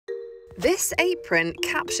This apron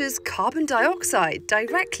captures carbon dioxide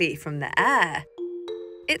directly from the air.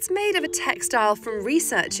 It's made of a textile from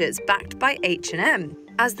researchers backed by H&M,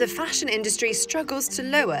 as the fashion industry struggles to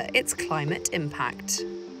lower its climate impact.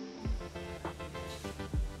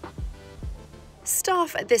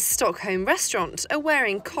 Staff at this Stockholm restaurant are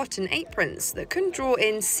wearing cotton aprons that can draw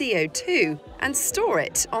in CO2 and store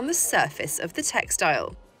it on the surface of the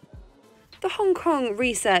textile. The Hong Kong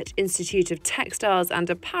Research Institute of Textiles and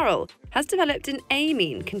Apparel has developed an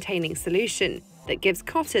amine-containing solution that gives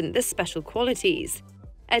cotton the special qualities.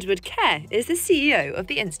 Edward Kerr is the CEO of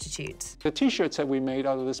the institute. The t-shirts that we made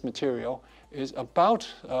out of this material is about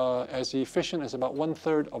as efficient as about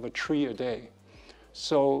 1/3 of a tree a day.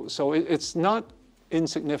 So it's not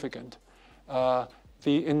insignificant.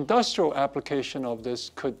 The industrial application of this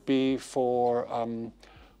could be for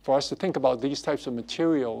us to think about these types of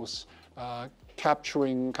materials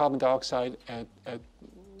capturing carbon dioxide at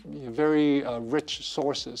very rich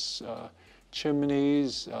sources,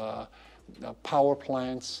 chimneys, power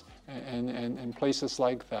plants, and places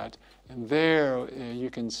like that. And there you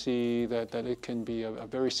can see that it can be a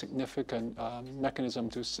very significant mechanism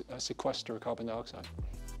to sequester carbon dioxide.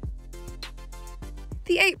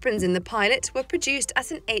 The aprons in the pilot were produced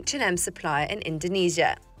at an H&M supplier in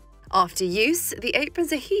Indonesia. After use, the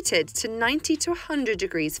aprons are heated to 90 to 100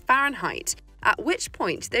 degrees Fahrenheit, at which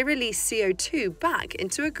point they release CO2 back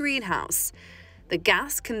into a greenhouse. The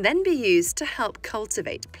gas can then be used to help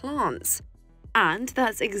cultivate plants. And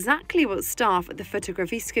that's exactly what staff at the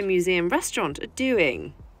Fotografiska Museum restaurant are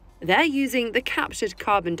doing. They're using the captured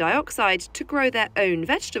carbon dioxide to grow their own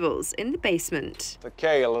vegetables in the basement. The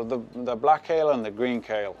kale, the black kale and the green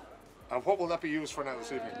kale. And what will that be used for now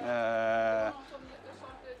this evening?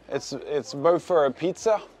 It's both for a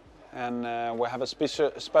pizza, and we have a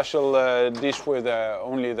special dish with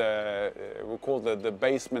only we call the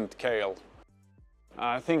basement kale.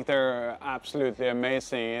 I think they're absolutely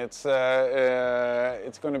amazing. It's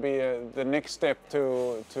going to be the next step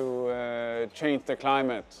to change the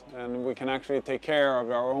climate, and we can actually take care of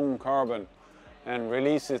our own carbon and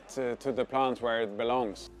release it to the plants where it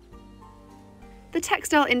belongs. The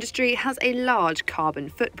textile industry has a large carbon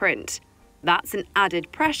footprint. That's an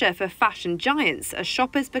added pressure for fashion giants as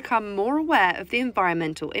shoppers become more aware of the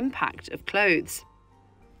environmental impact of clothes.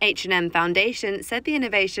 H&M Foundation said the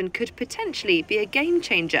innovation could potentially be a game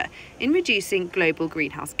changer in reducing global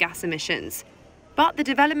greenhouse gas emissions. But the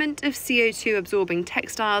development of CO2-absorbing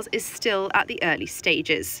textiles is still at the early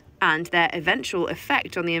stages, and their eventual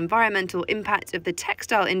effect on the environmental impact of the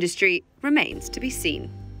textile industry remains to be seen.